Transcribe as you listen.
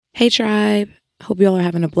Hey, tribe. Hope you all are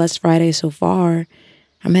having a blessed Friday so far.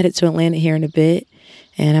 I'm headed to Atlanta here in a bit,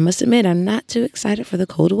 and I must admit, I'm not too excited for the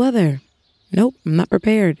cold weather. Nope, I'm not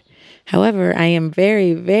prepared. However, I am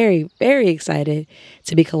very, very, very excited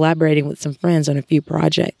to be collaborating with some friends on a few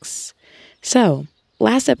projects. So,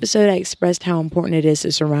 last episode, I expressed how important it is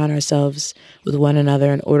to surround ourselves with one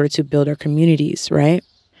another in order to build our communities, right?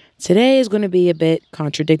 Today is going to be a bit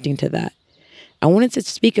contradicting to that. I wanted to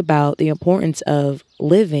speak about the importance of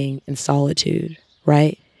living in solitude,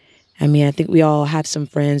 right? I mean, I think we all have some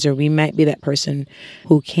friends, or we might be that person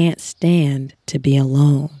who can't stand to be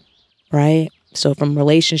alone, right? So, from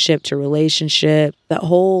relationship to relationship, that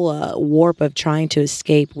whole warp of trying to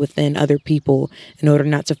escape within other people in order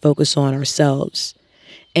not to focus on ourselves.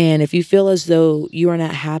 And if you feel as though you are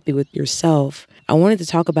not happy with yourself, I wanted to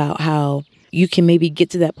talk about how you can maybe get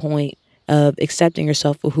to that point of accepting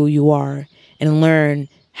yourself for who you are and learn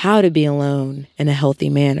how to be alone in a healthy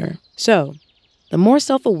manner. So, the more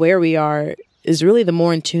self-aware we are is really the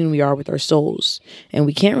more in tune we are with our souls. And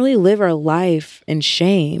we can't really live our life in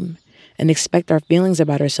shame and expect our feelings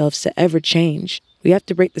about ourselves to ever change. We have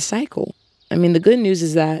to break the cycle. I mean, the good news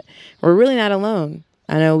is that we're really not alone.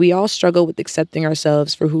 I know we all struggle with accepting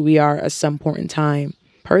ourselves for who we are at some point in time.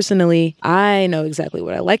 Personally, I know exactly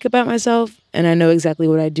what I like about myself, and I know exactly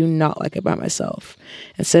what I do not like about myself.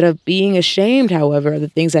 Instead of being ashamed, however, of the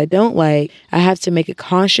things I don't like, I have to make a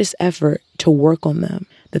conscious effort to work on them.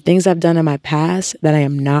 The things I've done in my past that I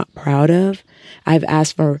am not proud of, I've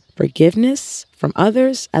asked for forgiveness from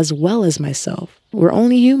others as well as myself. We're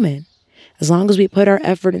only human. As long as we put our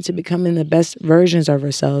effort into becoming the best versions of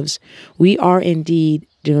ourselves, we are indeed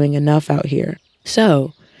doing enough out here.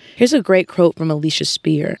 So, here's a great quote from Alicia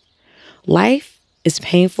Spear. Life is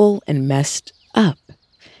painful and messed up.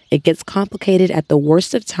 It gets complicated at the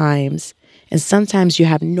worst of times, and sometimes you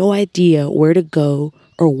have no idea where to go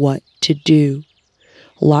or what to do.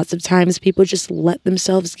 Lots of times people just let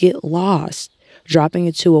themselves get lost, dropping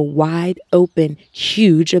into a wide open,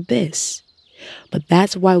 huge abyss. But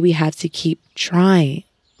that's why we have to keep trying.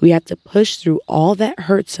 We have to push through all that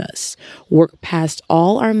hurts us, work past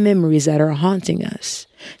all our memories that are haunting us.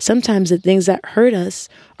 Sometimes the things that hurt us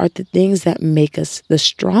are the things that make us the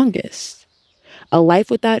strongest. A life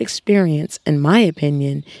without experience, in my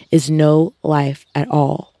opinion, is no life at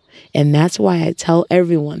all. And that's why I tell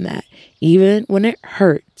everyone that, even when it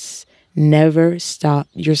hurts, never stop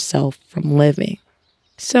yourself from living.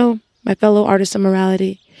 So, my fellow artists of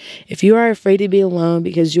morality, if you are afraid to be alone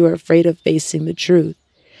because you are afraid of facing the truth,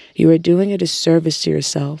 you are doing a disservice to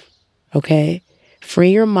yourself, okay?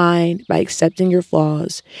 Free your mind by accepting your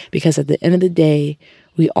flaws, because at the end of the day,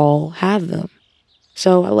 we all have them.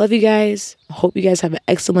 So I love you guys. I hope you guys have an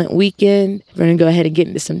excellent weekend. We're going to go ahead and get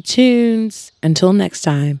into some tunes. Until next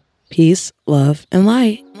time, peace, love, and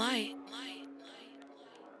light.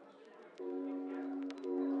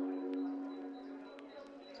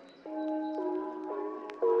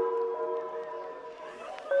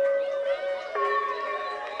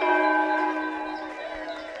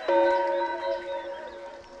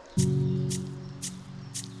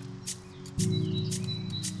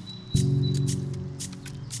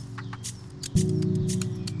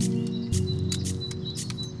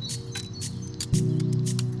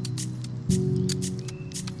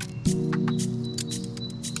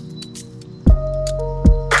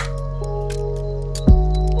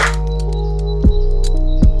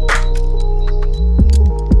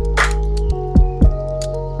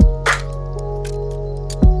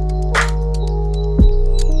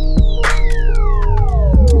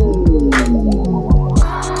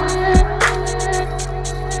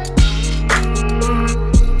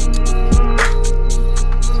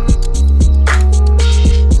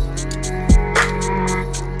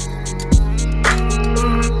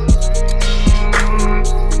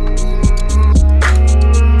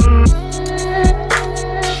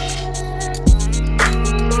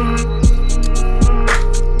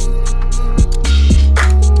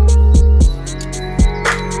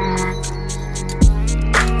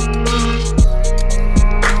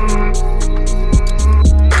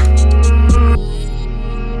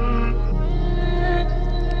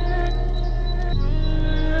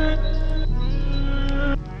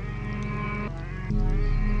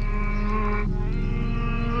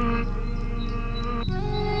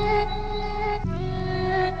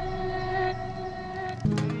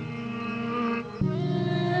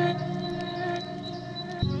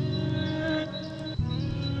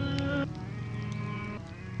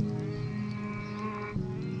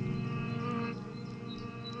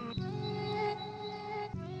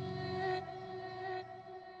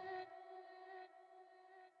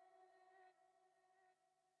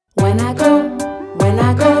 when I go, when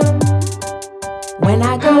I go, when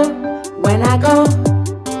I go, when I go,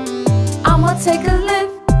 I'ma take a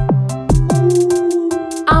lift.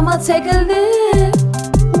 I'ma take a lift.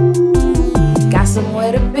 Got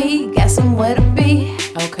somewhere to be, got somewhere to be.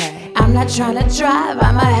 Okay. I'm not trying to drive,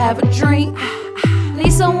 I might have a drink.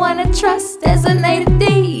 Need someone to trust, designated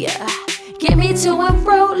D. Get me to and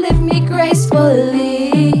fro, lift me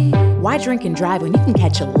gracefully. Why drink and drive when you can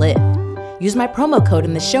catch a Lyft? Use my promo code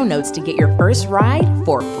in the show notes to get your first ride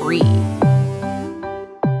for free.